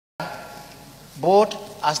both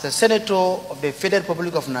as the Senator of the Federal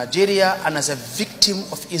Republic of Nigeria and as a victim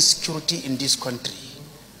of insecurity in this country.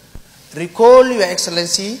 Recall, Your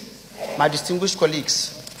Excellency, my distinguished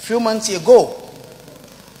colleagues, a few months ago,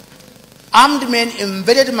 armed men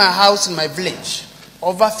invaded my house in my village,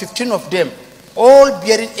 over 15 of them, all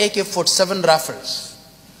bearing AK-47 rifles,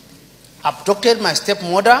 abducted my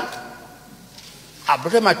stepmother,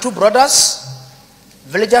 abducted my 2 brothers.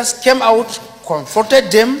 Villagers came out,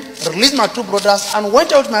 confronted them, released my 2 brothers, and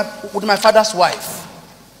went out with my father's wife,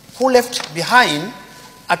 who left behind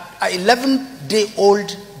an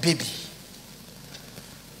 11-day-old baby.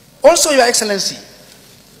 Also, Your Excellency, a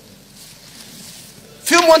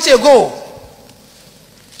few months ago,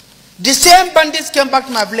 the same bandits came back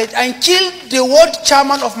to my village and killed the ward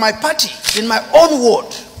chairman of my party in my own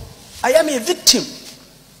ward. I am a victim.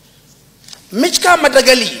 Michka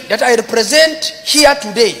Madagali, that I represent here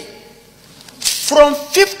today, from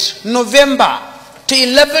 5th November to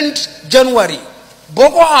 11th January,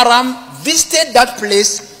 Boko Haram visited that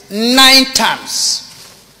place 9 times.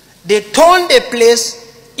 They turned the place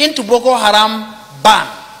into Boko Haram ban.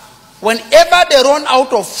 Whenever they run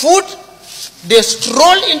out of food, they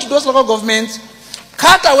stroll into those local governments,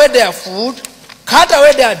 cut away their food, cut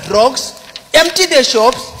away their drugs, empty their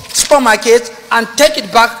shops, supermarkets, and take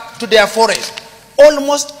it back to their forest,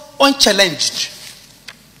 almost unchallenged.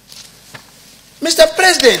 Mr.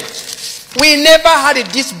 President, we never had it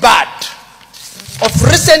this bad. Of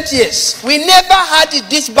recent years, we never had it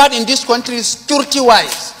this bad in this country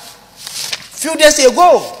security-wise. Few days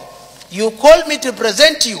ago, you called me to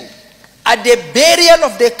present you at the burial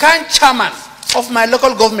of the current chairman of my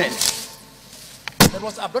local government that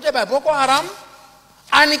was abducted by Boko Haram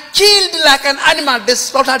and killed like an animal. They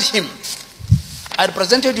slaughtered him. I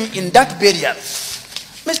represented you in that burial.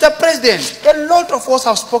 Mr. President, a lot of us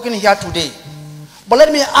have spoken here today, but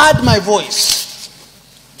let me add my voice.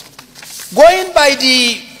 Going by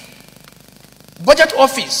the budget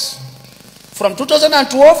office from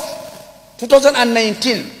 2012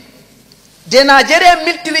 2019, the Nigerian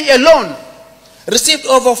military alone received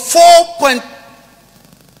over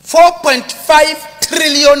 4.5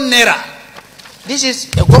 trillion naira. This is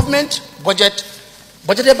a government budget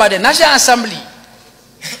budgeted by the National Assembly.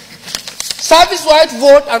 Service-wide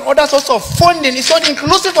vote and other sorts of funding is not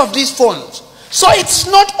inclusive of these funds. So it's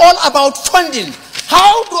not all about funding.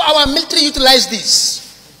 How do our military utilize this?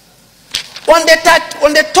 On the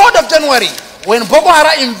 3rd of January, when Boko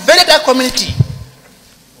Haram invaded that community,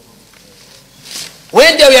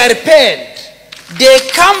 when they were repaired, they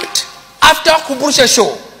camped after Kuburusha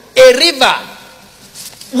Show, a river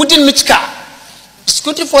within Michka.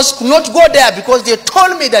 Security force could not go there because they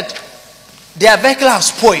told me that their vehicle has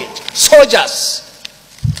spoiled. Soldiers.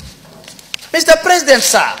 Mr. President,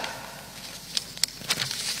 sir,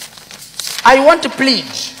 I want to plead.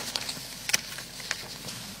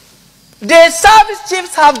 The service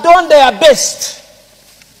chiefs have done their best,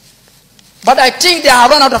 but I think they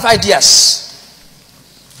have run out of ideas.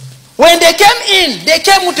 When they came in, they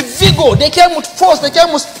came with vigor, they came with force, they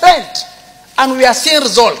came with strength, and we are seeing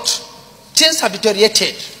results. Things have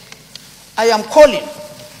deteriorated. I am calling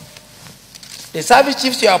the service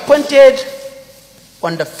chiefs were appointed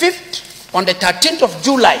on the 13th of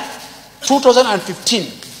July,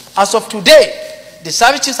 2015. As of today, the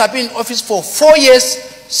service chiefs have been in office for 4 years,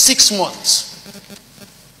 6 months.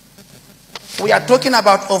 We are talking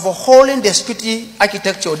about overhauling the security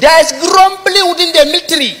architecture. There is grumbling within the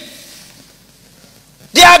military.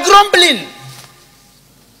 They are grumbling.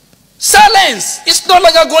 Silence is no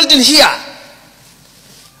longer golden here.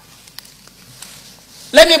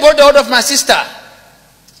 Let me borrow the word of my sister.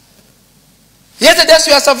 Yesterday's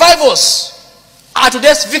we are survivors, are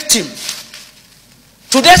today's victim.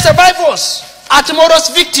 Today's survivors are tomorrow's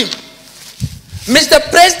victim. Mr.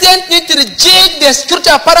 President needs to reject the security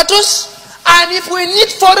apparatus, and if we need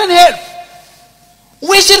foreign help,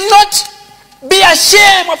 we should not be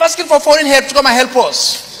ashamed of asking for foreign help to come and help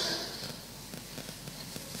us.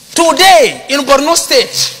 Today in Borno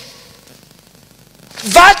State,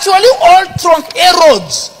 virtually all trunk A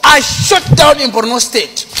roads are shut down in Borno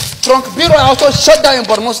State. Trunk B road are also shut down in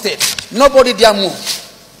Borno State. Nobody dare move.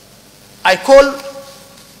 I call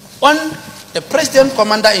on the President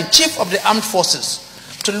Commander-in-Chief of the Armed Forces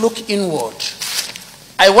to look inward.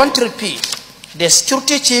 I want to repeat, the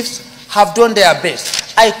security chiefs have done their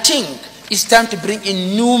best. I think it's time to bring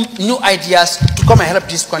in new ideas to come and help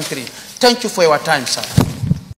this country. Thank you for your time, sir.